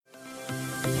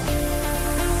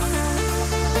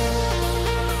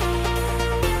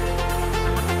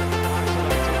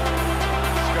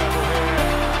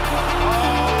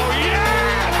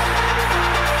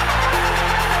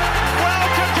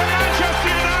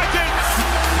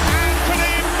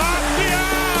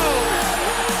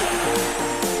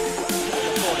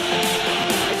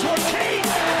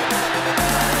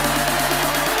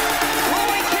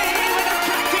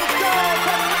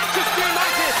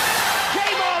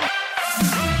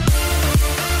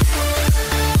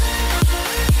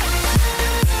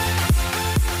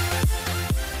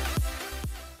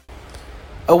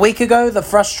A week ago, the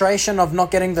frustration of not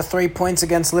getting the 3 points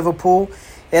against Liverpool,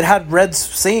 it had Reds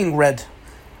seeing red.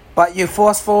 But you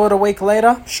fast forward a week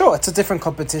later, sure, it's a different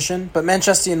competition, but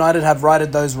Manchester United have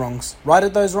righted those wrongs.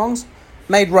 Righted those wrongs?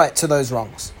 Made right to those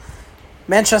wrongs.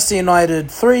 Manchester United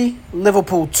 3,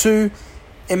 Liverpool 2.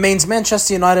 It means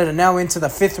Manchester United are now into the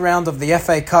 5th round of the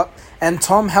FA Cup. And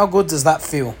Tom, how good does that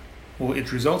feel? Well,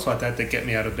 it's results like that get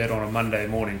me out of bed on a Monday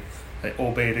morning.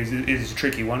 Albeit it is a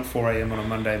tricky one, 4 a.m. on a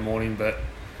Monday morning, but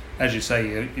as you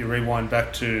say, you rewind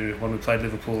back to when we played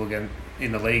Liverpool again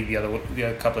in the league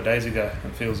a couple of days ago.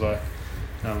 It feels like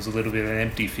it was a little bit of an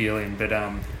empty feeling, but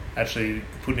actually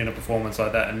putting in a performance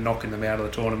like that and knocking them out of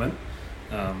the tournament,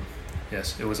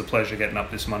 yes, it was a pleasure getting up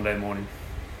this Monday morning.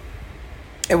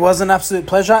 It was an absolute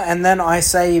pleasure, and then I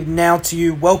say now to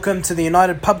you, welcome to the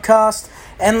United Pubcast,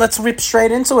 and let's rip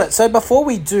straight into it. So before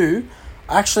we do,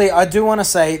 actually, I do want to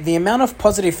say the amount of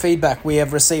positive feedback we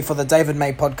have received for the David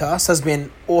May podcast has been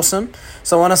awesome.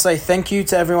 So I want to say thank you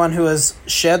to everyone who has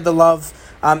shared the love.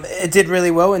 It did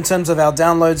really well in terms of our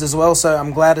downloads as well. So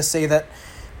I'm glad to see that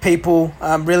people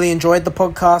really enjoyed the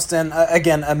podcast. And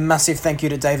again, a massive thank you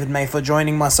to David May for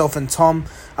joining myself and Tom.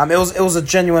 It was a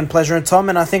genuine pleasure, and Tom,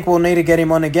 and I think we'll need to get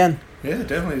him on again. Yeah,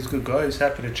 definitely. He's a good guy. He's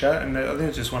happy to chat. And I think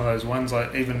it's just one of those ones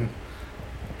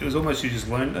it was almost you just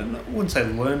learn, I wouldn't say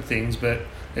learn things, but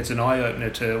it's an eye-opener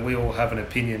to, we all have an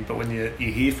opinion, but when you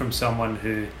hear from someone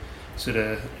who sort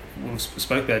of, we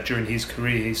spoke about during his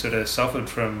career, he sort of suffered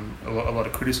from a lot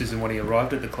of criticism when he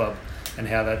arrived at the club and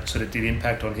how that sort of did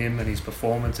impact on him and his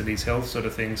performance and his health sort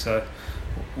of thing. So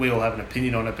we all have an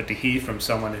opinion on it, but to hear from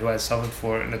someone who has suffered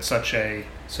for it, and it's such a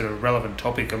sort of relevant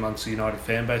topic amongst the United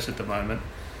fan base at the moment.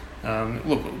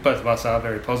 Look, both of us are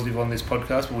very positive on this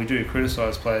podcast, but we do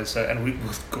criticise players, and we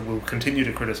will continue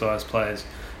to criticise players.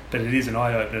 But it is an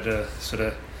eye-opener to sort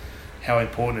of how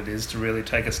important it is to really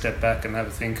take a step back and have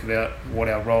a think about what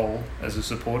our role as a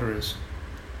supporter is.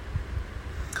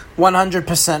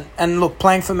 100%. And look,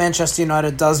 playing for Manchester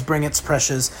United does bring its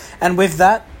pressures. And with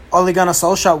that, Ole Gunnar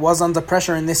Solskjaer was under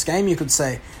pressure in this game, you could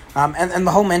say. And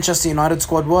the whole Manchester United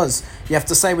squad was. You have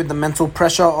to say, with the mental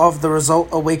pressure of the result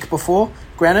a week before.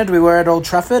 Granted, we were at Old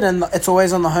Trafford, and it's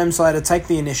always on the home side to take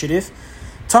the initiative.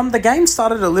 Tom, the game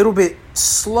started a little bit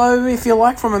slow, if you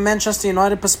like, from a Manchester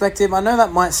United perspective. I know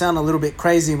that might sound a little bit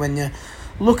crazy when you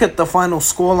look at the final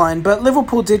scoreline, but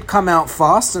Liverpool did come out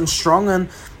fast and strong, and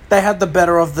they had the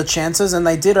better of the chances, and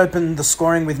they did open the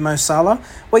scoring with Mo Salah.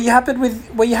 Were you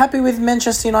happy with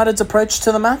Manchester United's approach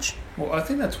to the match? Well, I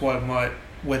think that's why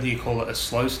whether you call it a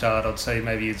slow start, I'd say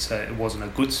maybe you'd say it wasn't a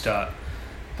good start.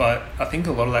 But I think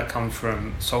a lot of that comes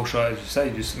from Solskjaer, as you say,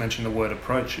 you just mentioned the word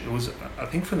approach. It was, I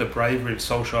think, from the bravery of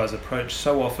Solskjaer's approach.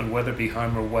 So often, whether it be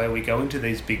home or away, we go into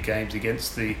these big games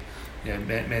against the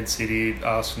Man City,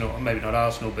 Arsenal, maybe not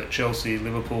Arsenal, but Chelsea,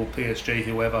 Liverpool, PSG,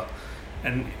 whoever.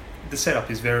 And the setup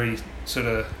is very sort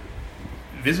of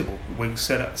visible. We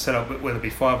set up whether it be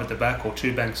 5 at the back or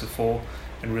 2 banks of 4,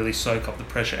 and really soak up the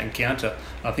pressure and counter.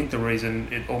 I think the reason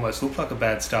it almost looked like a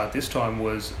bad start this time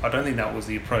was, I don't think that was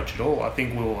the approach at all. I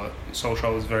think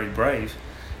Solskjaer was very brave,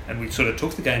 and we sort of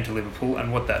took the game to Liverpool,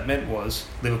 and what that meant was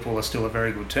Liverpool are still a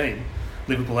very good team.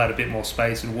 Liverpool had a bit more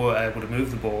space and were able to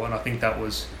move the ball, and I think that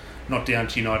was not down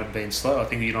to United being slow. I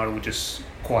think United were just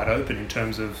quite open in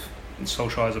terms of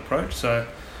Solskjaer's approach. So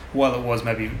while it was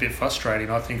maybe a bit frustrating,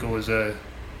 I think it was a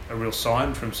real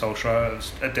sign from Solskjaer. It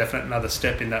was a definite another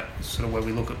step in that sort of where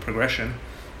we look at progression.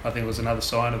 I think it was another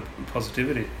sign of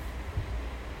positivity.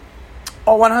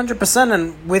 Oh, 100%.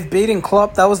 And with beating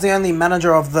Klopp, that was the only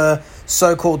manager of the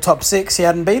so-called top 6 he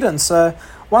hadn't beaten. So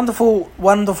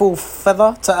wonderful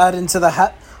feather to add into the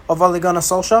hat of Ole Gunnar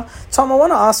Solskjaer. Tom, I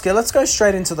want to ask you, let's go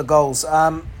straight into the goals.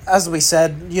 As we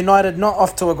said, United not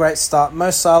off to a great start.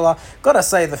 Mo Salah, gotta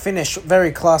say, the finish,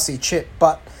 very classy chip,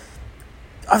 but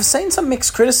I've seen some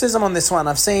mixed criticism on this one.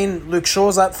 I've seen Luke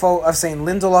Shaw's at fault. I've seen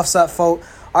Lindelof's at fault.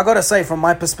 I got to say, from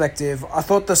my perspective, I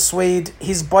thought the Swede,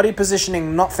 his body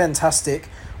positioning, not fantastic.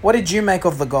 What did you make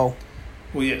of the goal?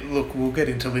 Well, yeah, look, we'll get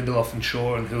into Lindelof and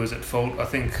Shaw and who is at fault. I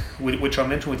think, which I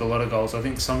mentioned with a lot of goals, I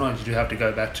think sometimes you do have to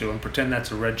go back to and pretend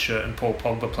that's a red shirt and Paul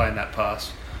Pogba playing that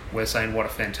pass. We're saying what a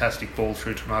fantastic ball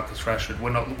through to Marcus Rashford.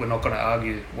 We're not going to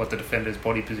argue what the defender's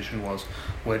body position was.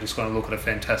 We're just going to look at a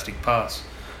fantastic pass.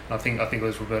 I think it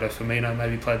was Roberto Firmino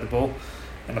maybe played the ball,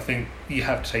 and I think you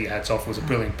have to take your hats off. It was a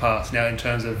brilliant pass. Now, in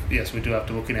terms of, yes, we do have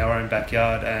to look in our own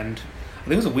backyard, and I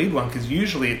think it was a weird one because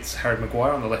usually it's Harry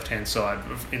Maguire on the left-hand side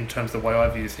in terms of the way I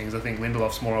view things. I think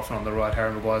Lindelof's more often on the right,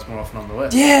 Harry Maguire's more often on the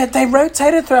left. Yeah, they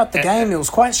rotated throughout the game. It was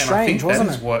quite strange,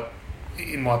 wasn't it? And I think that is what,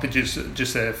 in my opinion,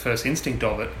 just the first instinct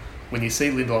of it, when you see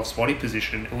Lindelof's body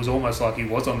position, it was almost like he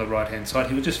was on the right-hand side.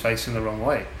 He was just facing the wrong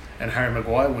way. and Harry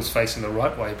Maguire was facing the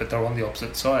right way, but they were on the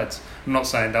opposite sides. I'm not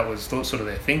saying that was sort of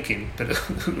their thinking, but it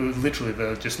was literally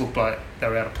they just looked like they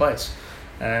were out of place.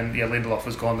 And yeah, Lindelof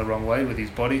has gone the wrong way with his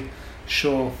body.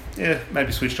 Sure, yeah,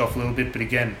 maybe switched off a little bit, but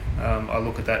again, I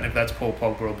look at that, and if that's Paul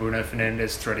Pogba or Bruno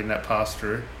Fernandes threading that pass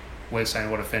through, we're saying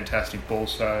what a fantastic ball.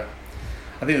 So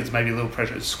I think there's maybe a little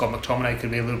pressure. Scott McTominay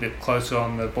could be a little bit closer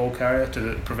on the ball carrier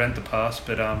to prevent the pass,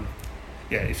 but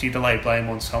yeah, if you delay blame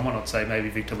on someone, I'd say maybe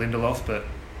Victor Lindelof, but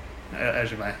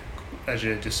as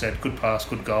you just said, good pass,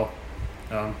 good goal.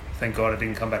 Thank God it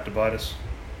didn't come back to bite us.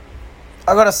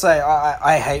 I gotta say,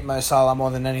 I hate Mo Salah more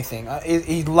than anything.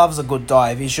 He loves a good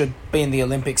dive. He should be in the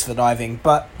Olympics for diving,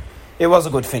 but it was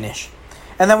a good finish.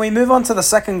 And then we move on to the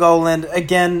second goal, and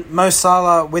again, Mo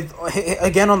Salah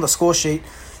again on the score sheet.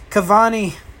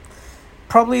 Cavani,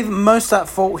 probably the most at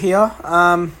fault here.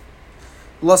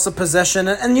 Loss of possession.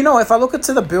 And if I look at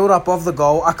the build-up of the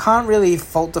goal, I can't really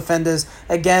fault defenders.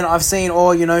 Again, I've seen,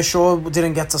 Shaw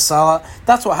didn't get to Salah.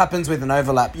 That's what happens with an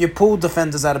overlap. You pull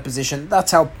defenders out of position. That's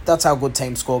how good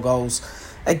teams score goals.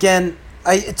 Again,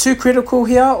 too critical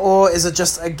here, or is it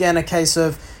just, again, a case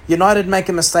of United make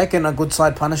a mistake and a good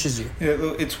side punishes you? Yeah,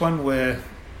 it's one where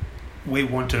we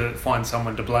want to find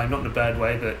someone to blame, not in a bad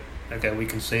way, but, okay, we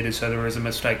conceded, so there is a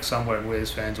mistake somewhere, and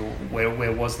where's fans, or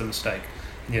where was the mistake?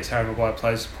 Yes, Harry Maguire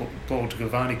plays the ball to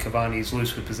Cavani. Cavani is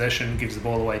loose with possession, gives the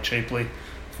ball away cheaply.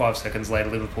 5 seconds later,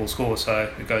 Liverpool score,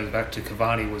 so it goes back to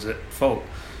Cavani was at fault.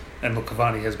 And look,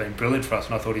 Cavani has been brilliant for us,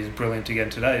 and I thought he was brilliant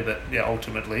again today, but yeah,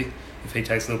 ultimately, if he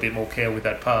takes a little bit more care with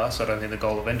that pass, I don't think the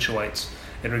goal eventuates.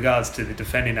 In regards to the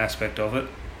defending aspect of it,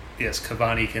 yes,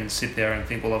 Cavani can sit there and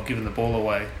think, well, I've given the ball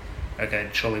away. Okay,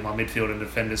 surely my midfield and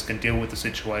defenders can deal with the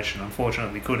situation.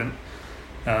 Unfortunately, we couldn't.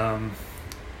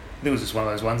 It was just one of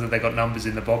those ones that they got numbers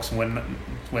in the box, and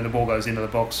when the ball goes into the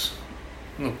box,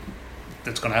 look,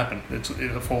 that's going to happen.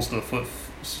 It falls to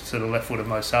the left foot of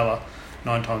Mo Salah.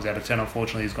 9 times out of 10,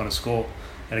 unfortunately, he's going to score.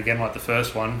 And again, like the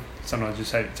first one, sometimes you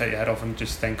just have to take your hat off and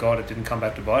just thank God it didn't come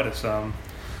back to bite us.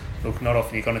 Look, not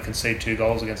often you're going to concede 2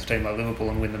 goals against a team like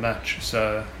Liverpool and win the match.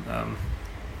 So,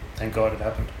 thank God it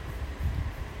happened.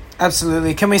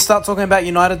 Absolutely. Can we start talking about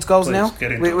United's goals now?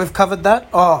 We've covered that.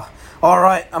 Oh. All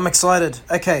right, I'm excited.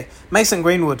 Okay, Mason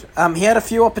Greenwood. He had a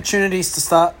few opportunities to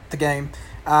start the game,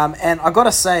 and I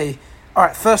gotta say, all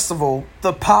right. First of all,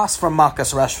 the pass from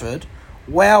Marcus Rashford,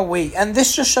 wowee! And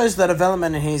this just shows the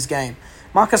development in his game.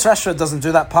 Marcus Rashford doesn't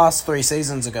do that pass 3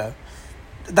 seasons ago.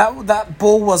 That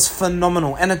ball was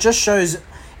phenomenal, and it just shows.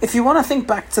 If you want to think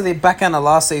back to the back end of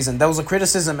last season, there was a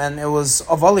criticism, and it was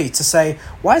of Ollie to say,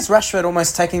 why is Rashford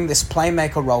almost taking this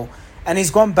playmaker role, and he's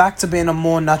gone back to being a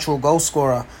more natural goal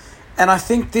scorer. And I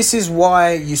think this is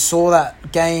why you saw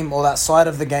that game or that side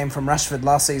of the game from Rashford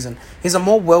last season. He's a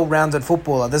more well-rounded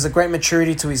footballer. There's a great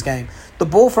maturity to his game. The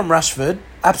ball from Rashford,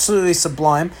 absolutely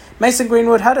sublime. Mason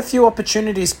Greenwood had a few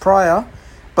opportunities prior,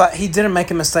 but he didn't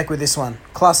make a mistake with this one.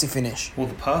 Classy finish. Well,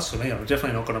 the pass for me, I'm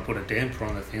definitely not going to put a damper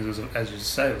on the things. It was, as you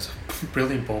say, it was a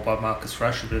brilliant ball by Marcus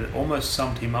Rashford, but it almost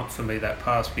summed him up for me, that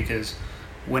pass, because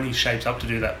when he shapes up to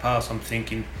do that pass, I'm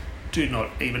thinking, do not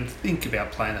even think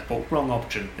about playing that ball. Wrong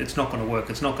option. It's not going to work.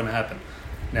 It's not going to happen.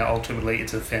 Now, ultimately,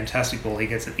 it's a fantastic ball. He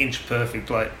gets it inch perfect,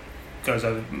 goes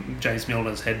over James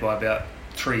Milner's head by about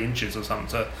 3 inches or something.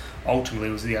 So, ultimately,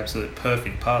 it was the absolute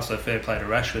perfect pass. So, fair play to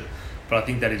Rashford. But I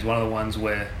think that is one of the ones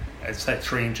where, as I say,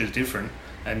 3 inches different,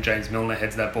 and James Milner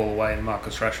heads that ball away, and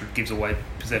Marcus Rashford gives away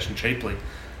possession cheaply.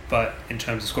 But in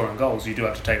terms of scoring goals, you do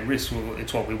have to take risks.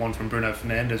 It's what we want from Bruno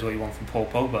Fernandes, what you want from Paul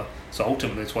Pogba. So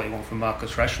ultimately, it's what you want from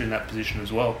Marcus Rashford in that position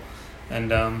as well.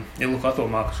 And I thought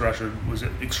Marcus Rashford was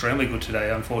extremely good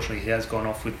today. Unfortunately, he has gone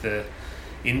off with the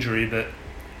injury, but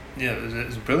yeah, it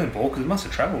was a brilliant ball because it must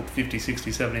have travelled 50,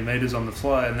 60, 70 metres on the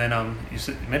fly. And then you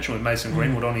mentioned with Mason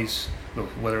Greenwood on his,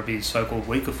 whether it be his so-called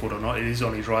weaker foot or not, it is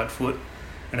on his right foot.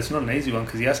 And it's not an easy one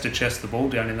because he has to chest the ball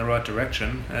down in the right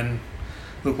direction. And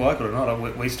look, like it or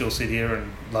not, we still sit here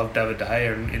and love David De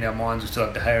Gea, and in our minds we still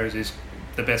have De Gea as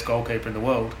the best goalkeeper in the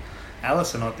world.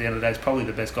 Alisson, at the end of the day, is probably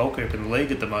the best goalkeeper in the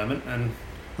league at the moment, and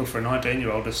look, for a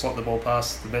 19-year-old to slot the ball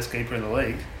past the best keeper in the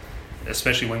league,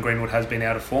 especially when Greenwood has been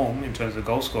out of form in terms of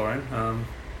goal scoring, I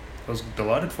was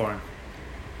delighted for him.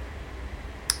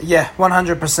 Yeah,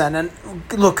 100%.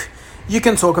 And look, you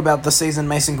can talk about the season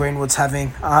Mason Greenwood's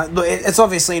having. Look, it's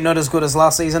obviously not as good as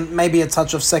last season. Maybe a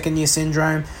touch of second-year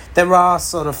syndrome. There are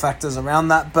sort of factors around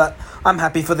that, but I'm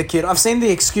happy for the kid. I've seen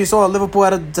the excuse, Liverpool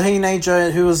had a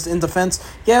teenager who was in defence.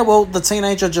 Yeah, well, the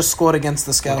teenager just scored against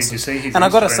the Scousers. Did you see his and I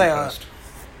got to say,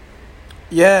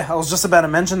 yeah, I was just about to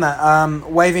mention that.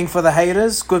 Waving for the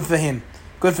haters, good for him.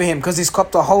 Good for him, because he's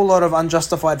copped a whole lot of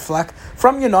unjustified flack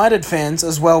from United fans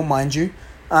as well, mind you.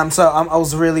 I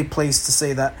was really pleased to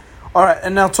see that. All right,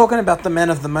 and now talking about the man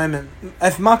of the moment,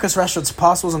 if Marcus Rashford's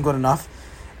pass wasn't good enough,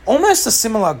 almost a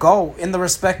similar goal in the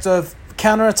respect of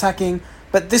counter-attacking,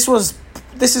 but this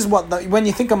is what, when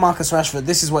you think of Marcus Rashford,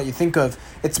 this is what you think of.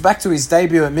 It's back to his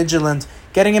debut at Midtjylland,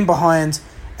 getting in behind,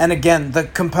 and again, the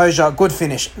composure, good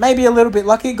finish. Maybe a little bit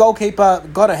lucky, goalkeeper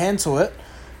got a hand to it,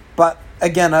 but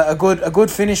again, a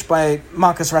good finish by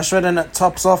Marcus Rashford, and it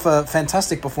tops off a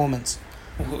fantastic performance.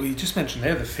 Well, you just mentioned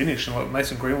there the finish, and like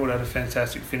Mason Greenwood had a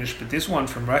fantastic finish, but this one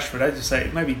from Rashford, as you say,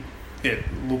 maybe it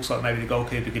looks like maybe the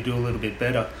goalkeeper could do a little bit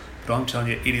better, but I'm telling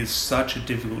you, it is such a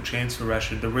difficult chance for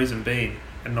Rashford. The reason being,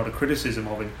 and not a criticism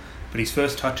of him, but his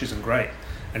first touch isn't great,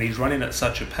 and he's running at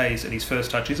such a pace, and his first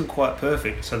touch isn't quite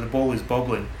perfect, so the ball is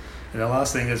bobbling. And the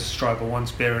last thing as a striker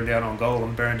wants bearing down on goal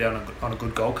and bearing down on a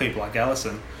good goalkeeper like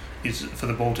Alisson is for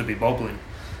the ball to be bobbling.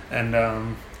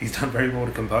 And he's done very well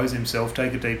to compose himself,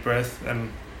 take a deep breath,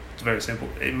 and it's very simple.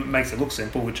 It makes it look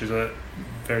simple, which is a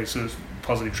very sort of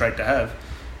positive trait to have.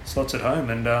 Slots at home,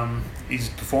 and his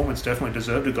performance definitely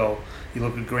deserved a goal. You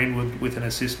look at Greenwood with an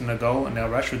assist and a goal, and now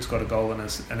Rashford's got a goal and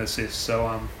an assist.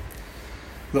 So,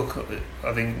 look,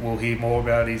 I think we'll hear more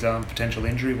about his potential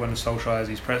injury when Solskjaer has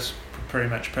his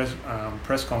pre-match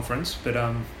press conference, but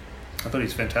I thought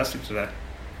he's fantastic today.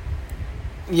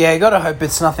 Yeah, you got to hope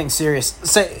it's nothing serious.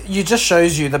 So, you just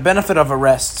shows you the benefit of a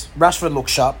rest. Rashford looked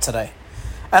sharp today.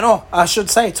 And I should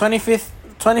say,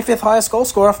 25th highest goal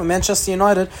scorer for Manchester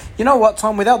United. You know what,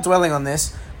 Tom, without dwelling on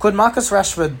this, could Marcus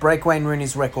Rashford break Wayne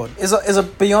Rooney's record? Is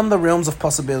it beyond the realms of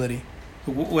possibility?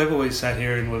 We've always sat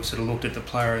here and we've sort of looked at the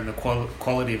player and the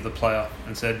quality of the player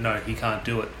and said, no, he can't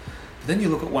do it. But then you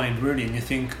look at Wayne Rooney and you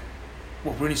think,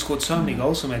 well, Rooney scored so many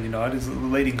goals for Man United. He's the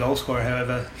leading goal scorer,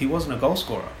 however, he wasn't a goal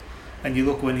scorer. And you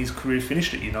look when his career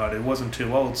finished at United, it wasn't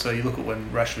too old, so you look at when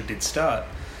Rashford did start.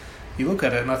 You look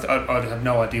at it, and I have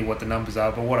no idea what the numbers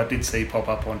are, but what I did see pop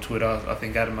up on Twitter, I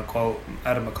think Adam McCullough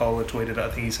tweeted, I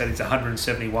think he said it's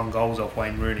 171 goals off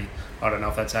Wayne Rooney. I don't know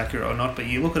if that's accurate or not, but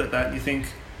you look at that and you think,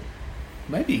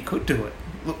 maybe he could do it.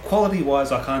 Look,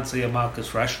 quality-wise, I can't see a Marcus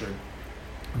Rashford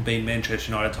being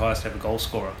Manchester United's highest ever goal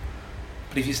scorer.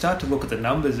 But if you start to look at the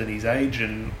numbers and his age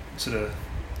and sort of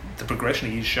the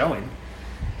progression he is showing,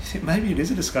 you think maybe it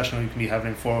is a discussion we can be having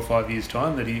in 4 or 5 years'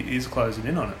 time that he is closing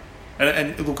in on it.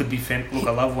 And look,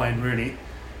 I love Wayne Rooney.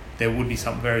 There would be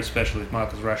something very special if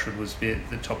Marcus Rashford was the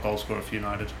top goal scorer for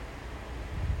United.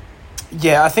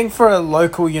 Yeah, I think for a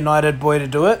local United boy to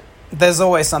do it, there's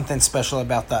always something special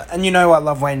about that. And you know I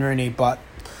love Wayne Rooney, but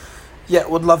yeah,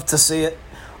 would love to see it.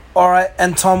 All right,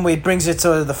 and Tom, it brings you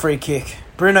to the free kick.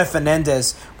 Bruno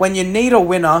Fernandes. When you need a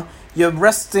winner, you're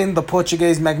resting the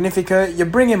Portuguese Magnifico, you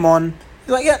bring him on,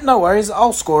 you're like, yeah, no worries,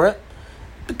 I'll score it.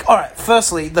 All right,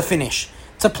 firstly, the finish.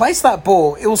 To place that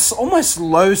ball, it was almost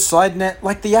low side net.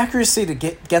 Like, the accuracy to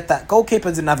get that. Goalkeeper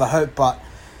didn't have a hope, but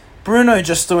Bruno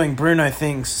just doing Bruno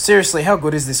things. Seriously, how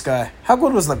good is this guy? How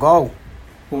good was the goal?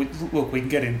 Well, look, we can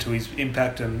get into his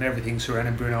impact and everything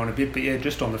surrounding Bruno in a bit, but yeah,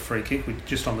 just on the free kick,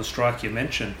 just on the strike you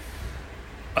mentioned,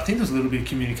 I think there's a little bit of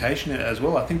communication in it as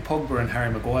well. I think Pogba and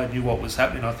Harry Maguire knew what was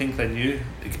happening. I think they knew,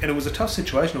 and it was a tough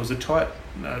situation. It was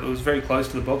it was very close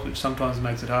to the box, which sometimes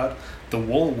makes it hard. The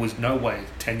wall was no way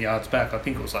 10 yards back. I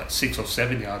think it was like 6 or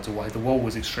 7 yards away. The wall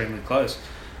was extremely close,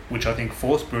 which I think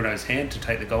forced Bruno's hand to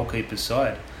take the goalkeeper's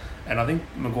side. And I think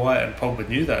Maguire and Pogba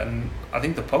knew that. And I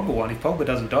think the Pogba one, if Pogba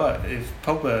doesn't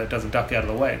duck out of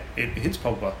the way, it hits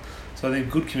Pogba. So I think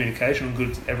good communication and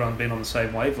good everyone being on the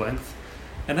same wavelength.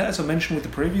 And as I mentioned with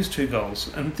the previous 2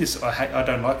 goals, and this I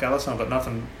don't like Alisson. I've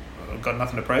got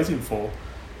nothing to praise him for,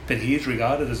 but he is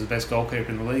regarded as the best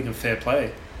goalkeeper in the league and fair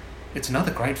play. It's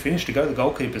another great finish to go to the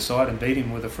goalkeeper's side and beat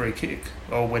him with a free kick,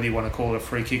 or whether you want to call it a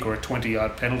free kick or a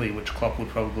 20-yard penalty, which Klopp would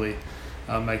probably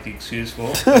make the excuse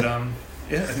for. But And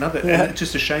it's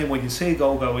just a shame when you see a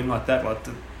goal go in like that. Like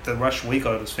the rush we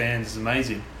got as fans is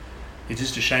amazing. It's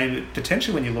just a shame.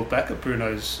 Potentially, when you look back at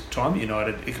Bruno's time at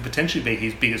United, it could potentially be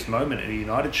his biggest moment in a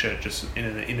United shirt, just in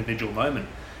an individual moment.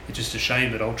 It's just a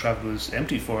shame that Old Trafford was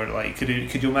empty for it. Like, could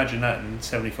you imagine that, and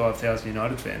 75,000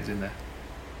 United fans in there?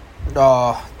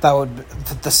 Oh,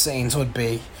 the scenes would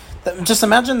be. Just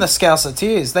imagine the Scouser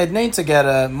tears. They'd need to get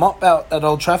a mop out at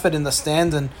Old Trafford in the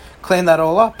stand and clean that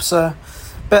all up. So,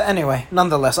 but anyway,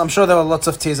 nonetheless, I'm sure there were lots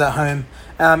of tears at home.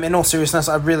 In all seriousness,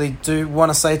 I really do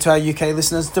want to say to our UK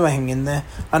listeners, do hang in there.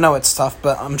 I know it's tough,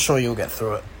 but I'm sure you'll get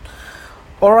through it.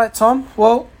 All right, Tom.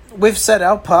 Well, we've said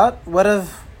our part.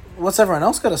 What's everyone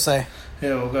else got to say?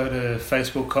 Yeah, we'll go to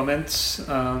Facebook comments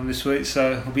this week.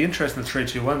 So it'll be interesting, the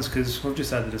 3-2-1s, because we've just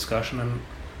had the discussion, and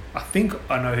I think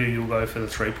I know who you'll go for the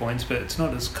 3 points, but it's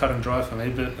not as cut and dry for me,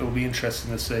 but it'll be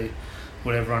interesting to see.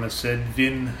 what everyone has said.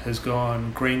 Vin has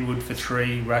gone Greenwood for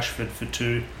 3, Rashford for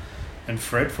 2, and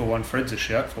Fred for 1. Fred's a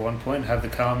shout for 1 point. Have the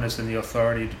calmness and the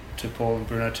authority to Paul and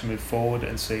Bruno to move forward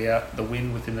and see out the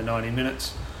win within the 90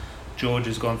 minutes. George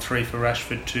has gone 3 for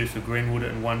Rashford, 2 for Greenwood,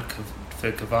 and 1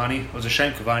 for Cavani. It was a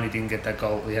shame Cavani didn't get that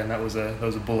goal at the end. That was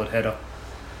a bullet header.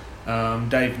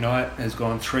 Dave Knight has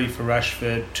gone 3 for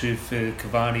Rashford, 2 for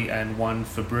Cavani, and 1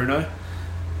 for Bruno.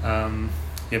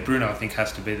 Bruno I think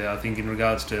has to be there. I think in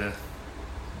regards to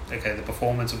the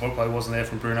performance of what play wasn't there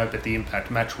from Bruno, but the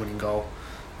impact match-winning goal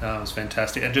was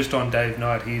fantastic. And just on Dave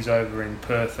Knight, he's over in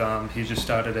Perth. He's just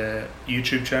started a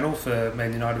YouTube channel for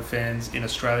Man United fans in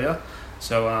Australia.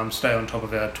 So stay on top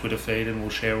of our Twitter feed, and we'll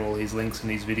share all his links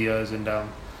and his videos, and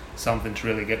something to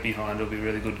really get behind. It'll be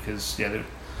really good because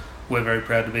we're very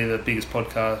proud to be the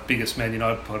biggest Man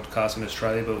United podcast in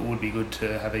Australia, but it would be good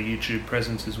to have a YouTube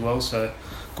presence as well. So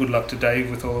good luck to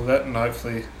Dave with all of that, and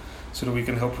hopefully sort of we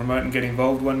can help promote and get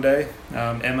involved one day.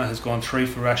 Emma has gone 3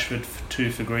 for Rashford,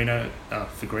 2 for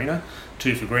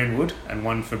 2 for Greenwood, and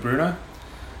 1 for Bruno.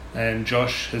 And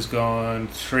Josh has gone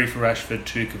 3 for Rashford,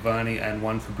 2 Cavani, and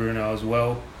 1 for Bruno as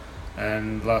well.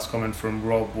 And last comment from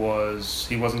Rob was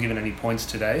he wasn't given any points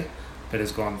today, but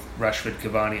has gone Rashford,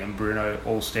 Cavani, and Bruno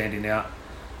all standing out.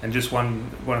 And just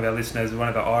one of our listeners, one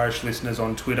of our Irish listeners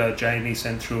on Twitter, Jamie,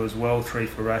 sent through as well 3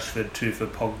 for Rashford, 2 for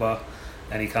Pogba,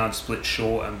 and he can't split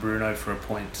Shaw and Bruno for a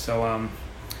point. So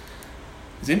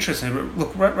it's interesting.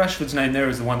 Look, Rashford's name there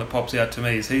is the one that pops out to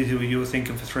me. Is he who you were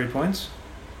thinking for 3 points?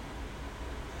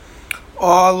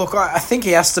 Oh, look, I think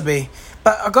he has to be.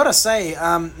 But I got to say,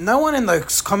 no one in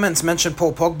those comments mentioned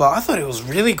Paul Pogba. I thought he was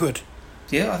really good.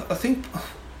 Yeah, I think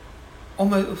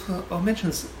almost I'll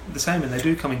mention the same, and they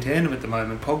do come in tandem at the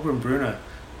moment. Pogba and Bruno,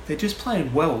 they're just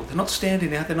playing well. They're not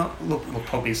standing out. They're not look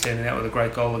Pogba's standing out with a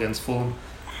great goal against Fulham,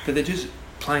 but they're just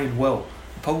playing well.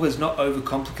 Pogba's not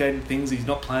overcomplicating things. He's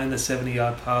not playing the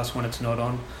 70-yard pass when it's not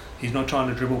on. He's not trying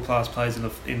to dribble past plays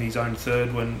in his own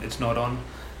third when it's not on.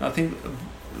 And I think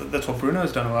that's what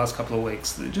Bruno's done the last couple of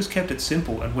weeks. They just kept it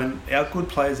simple, and when our good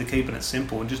players are keeping it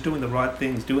simple and just doing the right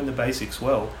things, doing the basics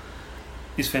well,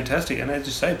 is fantastic. And as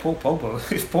you say, Paul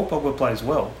Pogba, if Paul Pogba plays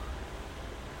well,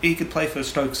 he could play for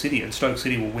Stoke City, and Stoke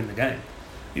City will win the game.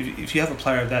 If you have a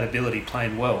player of that ability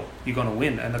playing well, you're going to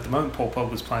win. And at the moment, Paul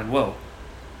Pogba's playing well.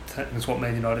 That's what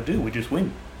Man United do. We just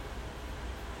win.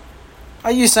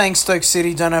 Are you saying Stoke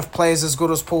City don't have players as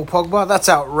good as Paul Pogba? That's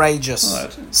outrageous. Oh,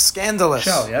 Scandalous.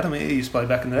 Charlie Adam, he used to play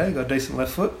back in the day. He got a decent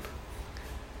left foot.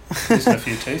 Missing a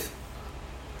few teeth.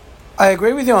 I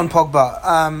agree with you on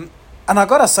Pogba. And I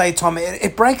got to say, Tom,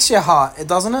 it breaks your heart,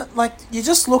 doesn't it? Like, you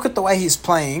just look at the way he's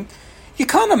playing. You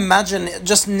can't imagine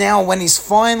just now when he's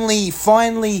finally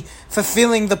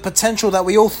fulfilling the potential that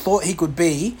we all thought he could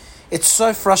be. It's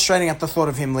so frustrating at the thought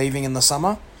of him leaving in the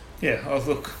summer. Yeah,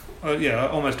 I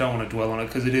almost don't want to dwell on it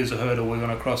because it is a hurdle we're going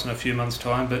to cross in a few months'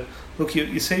 time. But look,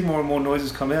 you see more and more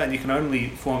noises come out, and you can only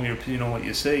form your opinion on what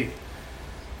you see.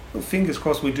 Well, fingers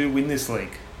crossed we do win this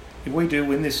league. If we do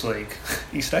win this league,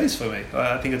 he stays for me.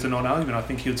 I think it's a non-argument. I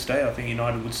think he would stay. I think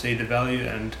United would see the value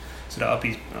and sort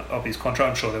of up his contract.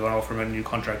 I'm sure they're going to offer him a new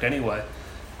contract anyway.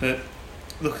 But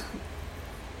look,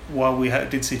 while we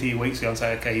did sit here weeks ago and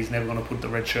say, okay, he's never going to put the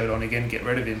red shirt on again, get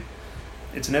rid of him,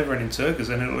 it's a never-ending circus,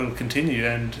 and it'll continue,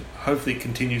 and hopefully it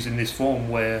continues in this form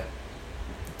where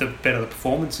the better the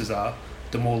performances are,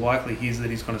 the more likely he is that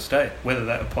he's going to stay. Whether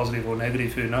that are positive or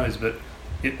negative, who knows, but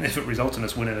if it results in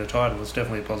us winning a title, it's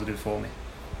definitely a positive for me.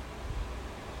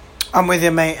 I'm with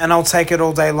you, mate, and I'll take it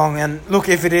all day long. And look,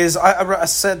 if it is, I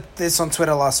said this on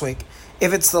Twitter last week,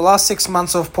 if it's the last 6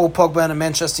 months of Paul Pogba in a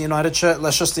Manchester United shirt,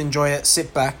 let's just enjoy it,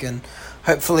 sit back, and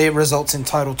hopefully it results in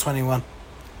title 21.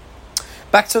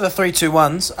 Back to the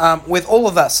 3-2-1s. With all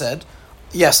of that said,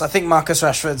 yes, I think Marcus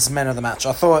Rashford's man of the match.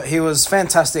 I thought he was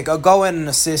fantastic. A goal and an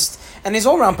assist, and his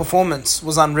all-round performance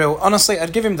was unreal. Honestly,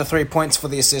 I'd give him the 3 points for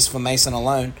the assist for Mason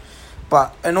alone.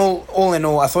 But all in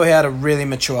all, I thought he had a really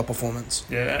mature performance.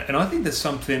 Yeah, and I think there's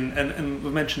something, and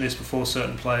we've mentioned this before,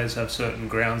 certain players have certain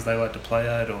grounds they like to play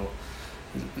at, or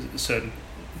certain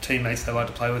teammates they like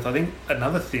to play with. I think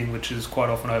another thing which is quite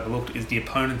often overlooked is the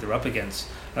opponent they're up against.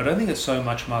 I don't think it's so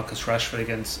much Marcus Rashford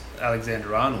against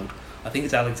Alexander-Arnold. I think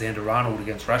it's Alexander-Arnold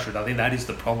against Rashford. I think that is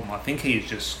the problem. I think he is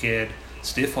just scared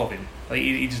stiff of him. Like,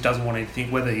 he just doesn't want to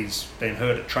think whether he's been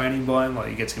hurt at training by him, like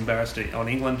he gets embarrassed on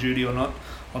England duty or not.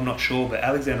 I'm not sure, but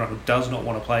Alexander-Arnold does not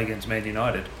want to play against Man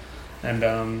United. And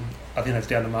I think that's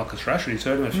down to Marcus Rashford. He's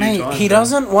heard him a few times. He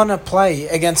doesn't want to play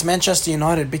against Manchester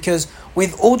United because,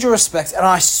 with all due respect, and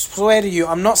I swear to you,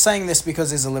 I'm not saying this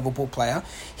because he's a Liverpool player,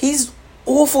 he's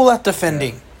awful at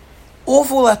defending. Yeah.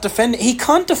 Awful at defending. He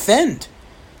can't defend.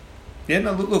 Yeah,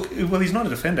 no, well, he's not a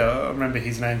defender. I remember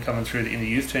his name coming through in the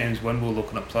youth teams when we were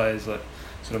looking at players like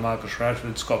sort of Marcus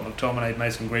Rashford, Scott McTominay,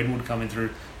 Mason Greenwood coming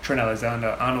through. Trent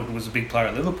Alexander-Arnold was a big player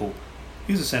at Liverpool.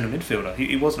 He was a centre midfielder.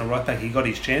 He wasn't a right back. He got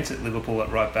his chance at Liverpool at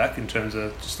right back in terms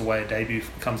of just the way a debut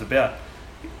comes about.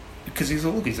 Because he's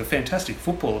a fantastic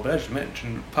footballer, but as you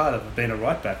mentioned, part of being a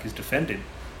right back is defending.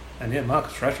 And yeah,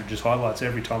 Marcus Rashford just highlights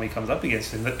every time he comes up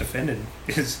against him that defending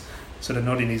is sort of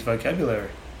not in his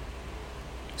vocabulary.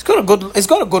 He's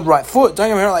got a good right foot. Don't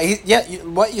get me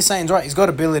wrong. What you're saying is right. He's got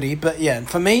ability, but yeah,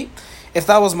 for me, if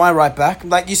that was my right back,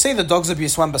 like you see the dog's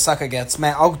abuse Wan-Bissaka gets,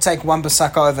 man, I'll take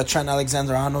Wan-Bissaka over Trent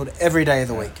Alexander-Arnold every day of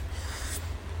the week.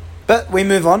 But we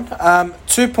move on.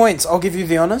 2 points. I'll give you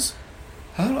the honours.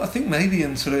 I think maybe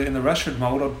in the Rashford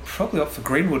mould, I'd probably opt for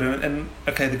Greenwood. And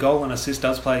okay, the goal and assist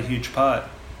does play a huge part.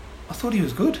 I thought he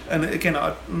was good. And again,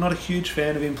 I'm not a huge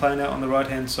fan of him playing out on the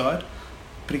right-hand side.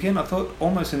 But again, I thought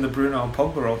almost in the Bruno and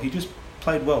Pogba role, he just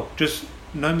played well. Just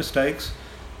no mistakes.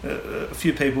 A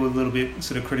few people were a little bit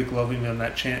sort of critical of him on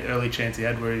that early chance he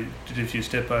had where he did a few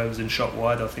step-overs and shot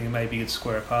wide. I think maybe he'd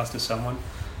square a pass to someone.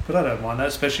 But I don't mind that,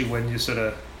 especially when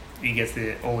he gets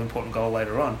the all-important goal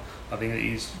later on. I think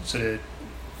that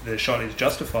the shot is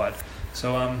justified.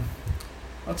 So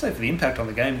I'd say for the impact on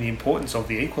the game and the importance of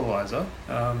the equaliser,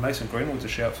 Mason Greenwood's a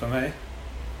shout for me.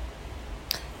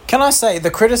 Can I say, the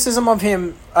criticism of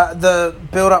him, the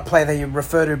build-up play that you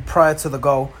referred to prior to the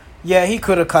goal, yeah, he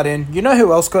could have cut in. You know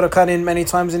who else could have cut in many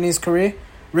times in his career?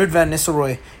 Ruud van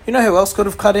Nistelrooy. You know who else could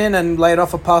have cut in and laid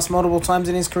off a pass multiple times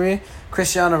in his career?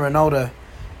 Cristiano Ronaldo.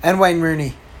 And Wayne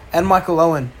Rooney. And Michael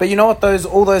Owen. But you know what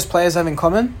all those players have in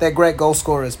common? They're great goal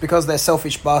scorers because they're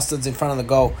selfish bastards in front of the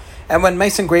goal. And when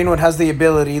Mason Greenwood has the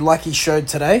ability, like he showed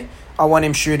today, I want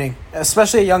him shooting.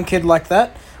 Especially a young kid like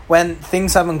that. When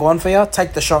things haven't gone for you,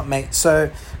 take the shot, mate. So,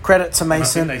 credit to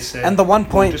Mason. And the 1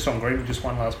 point... Just on Greenwood, just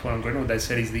one last point on Greenwood. They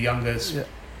said he's the youngest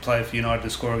player for United to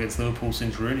score against Liverpool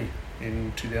since Rooney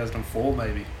in 2004,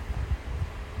 maybe.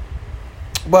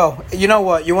 Well, you know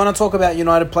what? You want to talk about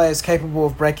United players capable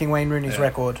of breaking Wayne Rooney's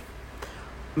record.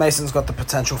 Mason's got the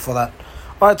potential for that.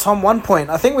 All right, Tom, 1 point.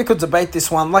 I think we could debate this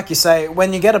one. Like you say,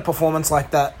 when you get a performance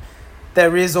like that,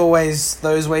 there is always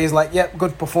those where he's like, yep,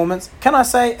 good performance. Can I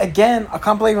say, again, I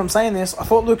can't believe I'm saying this, I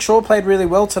thought Luke Shaw played really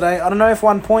well today. I don't know if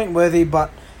 1 point worthy, but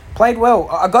played well.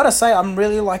 I got to say, I'm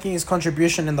really liking his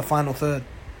contribution in the final third.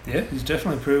 Yeah, he's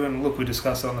definitely proven. Look, we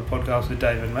discussed it on the podcast with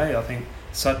David May. I think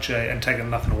and taking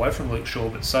nothing away from Luke Shaw,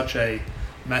 but such a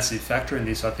massive factor in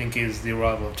this, I think, is the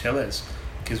arrival of Telles.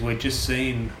 Because we're just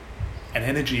seeing an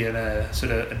energy and a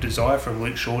sort of a desire from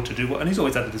Luke Shaw to do well. And he's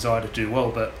always had the desire to do well,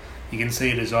 but you can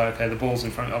see a desire, okay, the ball's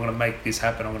in front, I'm going to make this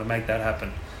happen, I'm going to make that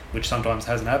happen, which sometimes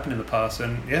hasn't happened in the past.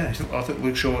 And yeah, I think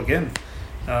Luke Shaw, again,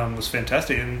 was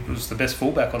fantastic and was the best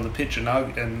fullback on the pitch and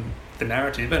the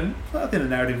narrative, and I think the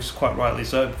narrative is quite rightly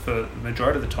so for the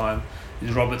majority of the time,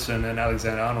 is Robertson and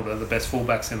Alexander-Arnold are the best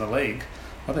fullbacks in the league.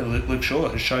 I think Luke Shaw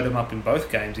has showed him up in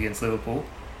both games against Liverpool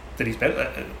that he's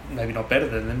better, maybe not better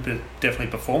than them, but definitely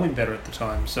performing better at the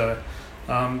time. So,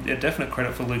 definite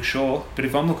credit for Luke Shaw. But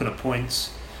if I'm looking at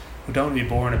points, we don't want to be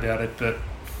boring about it, but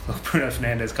Bruno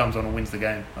Fernandes comes on and wins the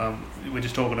game. We're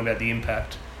just talking about the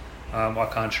impact. I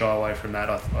can't shy away from that.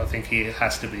 I think he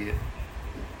has to be it.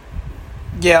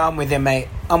 Yeah, I'm with you, mate.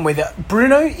 I'm with you.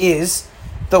 Bruno is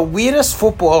the weirdest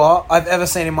footballer I've ever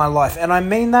seen in my life. And I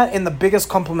mean that in the biggest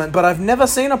compliment. But I've never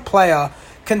seen a player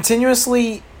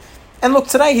continuously... And look,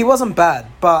 today he wasn't bad,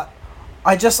 but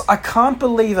I can't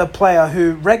believe a player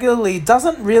who regularly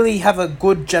doesn't really have a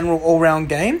good general all-round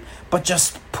game, but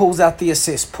just pulls out the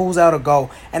assist, pulls out a goal.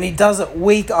 And he does it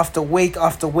week after week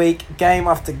after week, game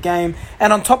after game.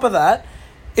 And on top of that,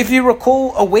 if you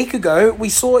recall a week ago, we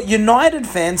saw United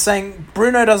fans saying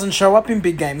Bruno doesn't show up in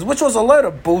big games, which was a load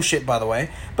of bullshit, by the way.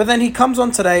 But then he comes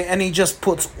on today and he just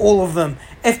puts all of them.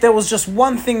 If there was just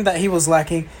one thing that he was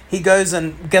lacking, he goes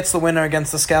and gets the winner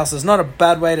against the Scousers. Not a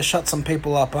bad way to shut some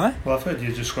people up, eh? Well, I've heard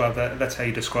you describe that. That's how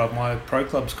you describe my pro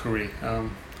club's career.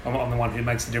 I'm the one who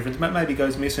makes the difference. Maybe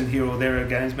goes missing here or there at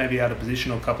games, maybe out of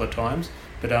position a couple of times.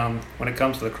 But when it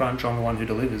comes to the crunch, I'm the one who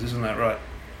delivers. Isn't that right?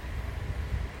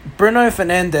 Bruno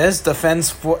Fernandes defends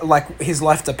for, like his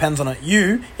life depends on it.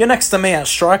 You're next to me at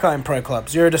striker in pro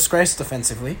clubs. You're a disgrace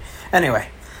defensively. Anyway,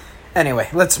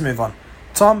 let's move on.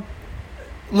 Tom,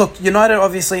 look, United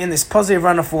obviously in this positive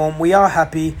run of form. We are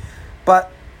happy,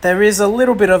 but there is a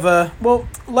little bit of a,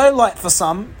 low light for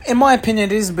some. In my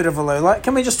opinion, it is a bit of a low light.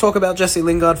 Can we just talk about Jesse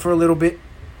Lingard for a little bit?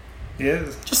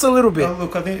 Yeah. Just a little bit.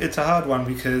 Look, I think it's a hard one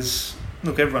because,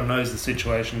 everyone knows the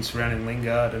situation surrounding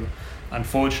Lingard, and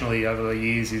unfortunately over the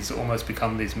years he's almost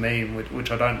become this meme,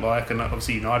 which I don't like, and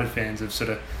obviously United fans have sort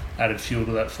of added fuel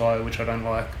to that fire, which I don't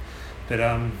like. But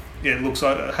yeah, it looks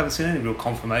like I haven't seen any real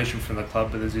confirmation from the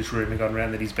club, but there's this rumour going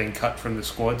around that he's been cut from the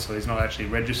squad, so he's not actually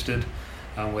registered,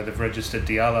 where they've registered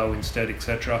Diallo instead,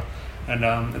 etc. And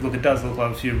look, it does look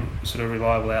like a few sort of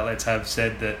reliable outlets have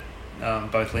said that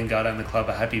both Lingard and the club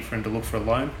are happy for him to look for a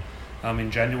loan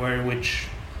in January, which...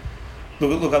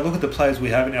 Look, I look at the players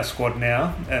we have in our squad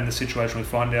now and the situation we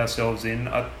find ourselves in.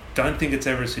 I don't think it's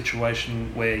ever a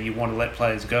situation where you want to let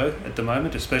players go at the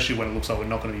moment, especially when it looks like we're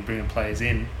not going to be bringing players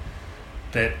in.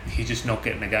 But he's just not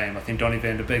getting a game. I think Donny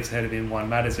van der Beek's ahead of him, Juan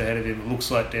Mata's ahead of him. It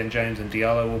looks like Dan James and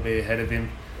Diallo will be ahead of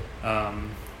him.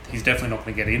 He's definitely not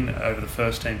going to get in over the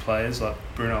first team players like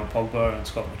Bruno and Pogba and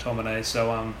Scott McTominay.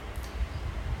 So,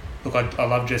 look, I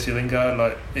love Jesse Lingard.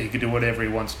 Like, he could do whatever he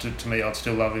wants to me. I'd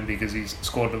still love him because he's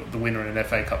scored the winner in an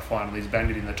FA Cup final. He's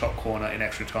banged it in the top corner in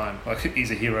extra time. Like,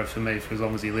 he's a hero for me for as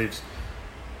long as he lives.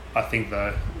 I think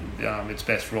though, it's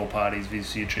best for all parties if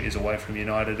his future is away from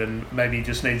United, and maybe he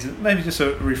just needs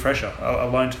a refresher, a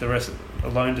loan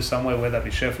to somewhere, whether that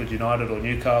be Sheffield United or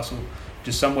Newcastle,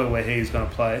 just somewhere where he's going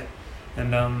to play.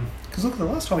 And because look, the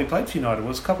last time he played for United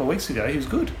was a couple of weeks ago. He was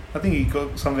good. I think he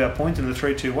got some of our points in the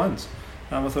 3-2-1s.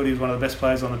 I thought he was one of the best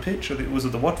players on the pitch. I think it was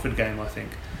at the Watford game, I think.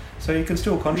 So he can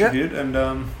still contribute,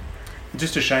 and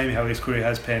just a shame how his career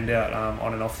has panned out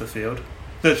on and off the field.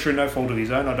 That's through no fault of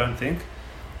his own, I don't think.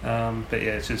 But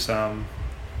yeah, it's just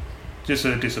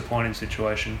a disappointing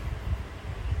situation.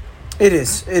 It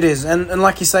is. And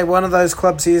like you say, one of those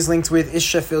clubs he is linked with is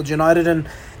Sheffield United, and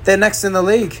they're next in the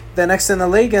league.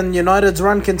 And United's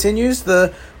run continues.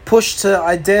 The push to,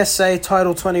 I dare say,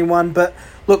 title 21. But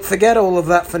look, forget all of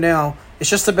that for now. It's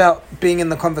just about being in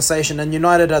the conversation, and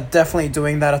United are definitely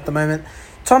doing that at the moment.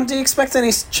 Tom, do you expect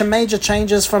any major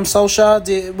changes from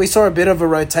Solskjaer? We saw a bit of a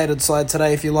rotated side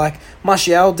today, if you like.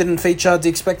 Martial didn't feature. Do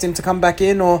you expect him to come back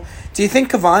in? Or do you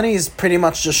think Cavani is pretty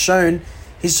much just shown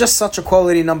he's just such a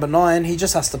quality number 9, he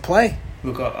just has to play?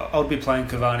 Look, I'll be playing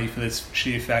Cavani for this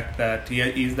sheer fact that he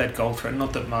is that goal threat.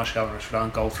 Not that Martial and Rashford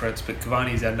aren't goal threats, but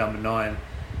Cavani is our number 9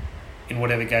 in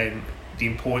whatever game. The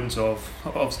importance of...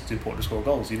 Obviously, it's important to score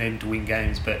goals. You need to win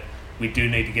games, but we do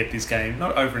need to get this game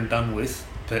not over and done with,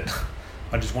 but...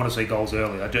 I just want to see goals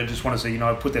early. I just want to see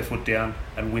United put their foot down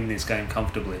and win this game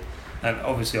comfortably. And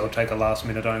obviously I'll take a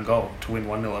last-minute own goal to win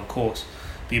 1-0, of course.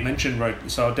 But you mentioned...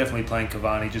 So I'm definitely playing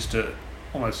Cavani just to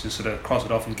almost just sort of cross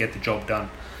it off and get the job done.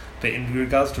 But in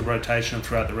regards to rotation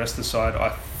throughout the rest of the side, I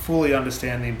fully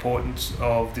understand the importance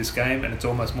of this game, and it's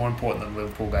almost more important than the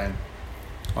Liverpool game.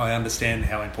 I understand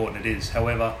how important it is.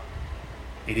 However,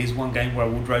 it is one game where I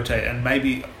would rotate, and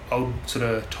maybe I'll sort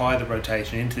of tie the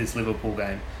rotation into this Liverpool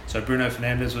game. So Bruno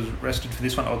Fernandes was rested for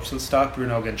this one. I'll start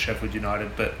Bruno against Sheffield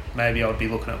United, but maybe I'll be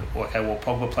looking at, okay, well,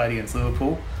 Pogba played against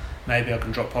Liverpool. Maybe I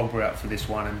can drop Pogba out for this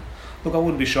one. And look, I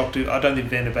wouldn't be shocked. I don't think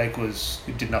Van der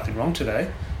Beek did nothing wrong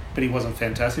today, but he wasn't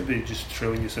fantastic. But he just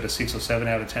threw in your sort of 6 or 7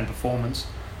 out of 10 performance.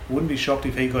 I wouldn't be shocked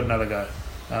if he got another go.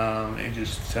 In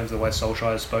terms of the way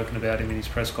Solskjaer has spoken about him in his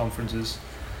press conferences.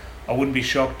 I wouldn't be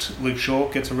shocked Luke Shaw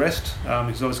gets a rest.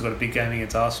 He's obviously got a big game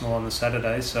against Arsenal on the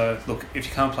Saturday. So, look, if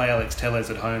you can't play Alex Telles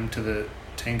at home to the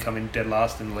team coming dead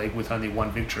last in the league with only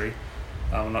 1 victory,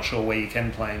 I'm not sure where you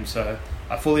can play him. So,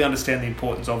 I fully understand the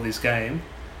importance of this game,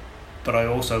 but I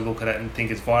also look at it and think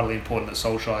it's vitally important that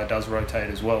Solskjaer does rotate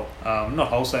as well. Not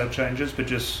wholesale changes, but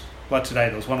just like today,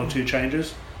 there was 1 or 2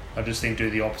 changes. I just think do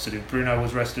the opposite. If Bruno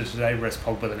was rested today, rest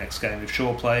Pogba the next game. If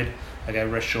Shaw played, okay,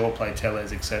 rest Shaw, play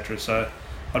Telles, etc. So,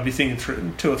 I'd be thinking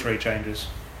 2 or 3 changes.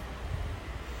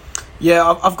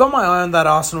 Yeah, I've got my eye on that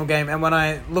Arsenal game, and when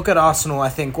I look at Arsenal, I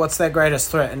think, what's their greatest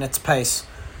threat? And it's pace.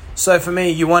 So for me,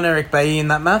 you want Eric Bailly in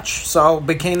that match, so I'll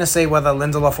be keen to see whether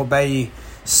Lindelof or Bailly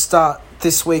start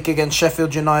this week against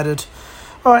Sheffield United.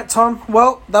 All right, Tom,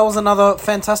 well, that was another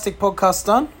fantastic podcast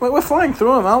done. We're flying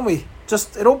through them, aren't we?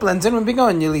 Just, it all blends in. We've been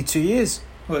going nearly 2 years.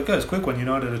 Well, it goes quick when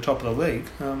United are top of the league.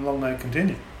 Long may it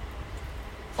continue.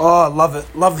 Oh, I love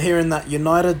it. Love hearing that.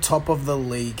 United top of the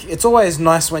league. It's always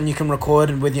nice when you can record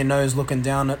and with your nose looking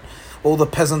down at all the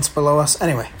peasants below us.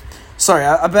 Anyway, sorry,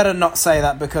 I better not say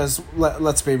that because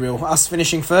let's be real. Us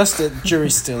finishing first, the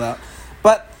jury's still out.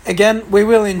 But again, we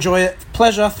will enjoy it.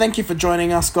 Pleasure. Thank you for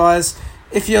joining us, guys.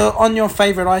 If you're on your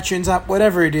favourite iTunes app,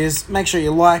 whatever it is, make sure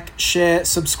you like, share,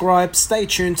 subscribe, stay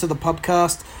tuned to the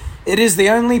podcast. It is the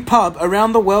only pub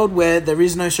around the world where there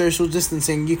is no social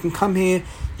distancing. You can come here,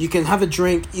 you can have a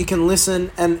drink, you can listen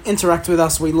and interact with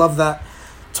us. We love that.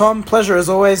 Tom, pleasure as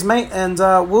always, mate. And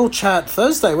we'll chat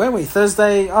Thursday, won't we?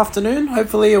 Thursday afternoon.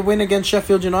 Hopefully a win against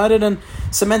Sheffield United and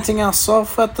cementing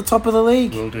ourselves at the top of the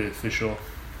league. Will do, for sure.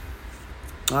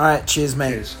 All right, cheers,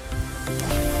 mate. Cheers.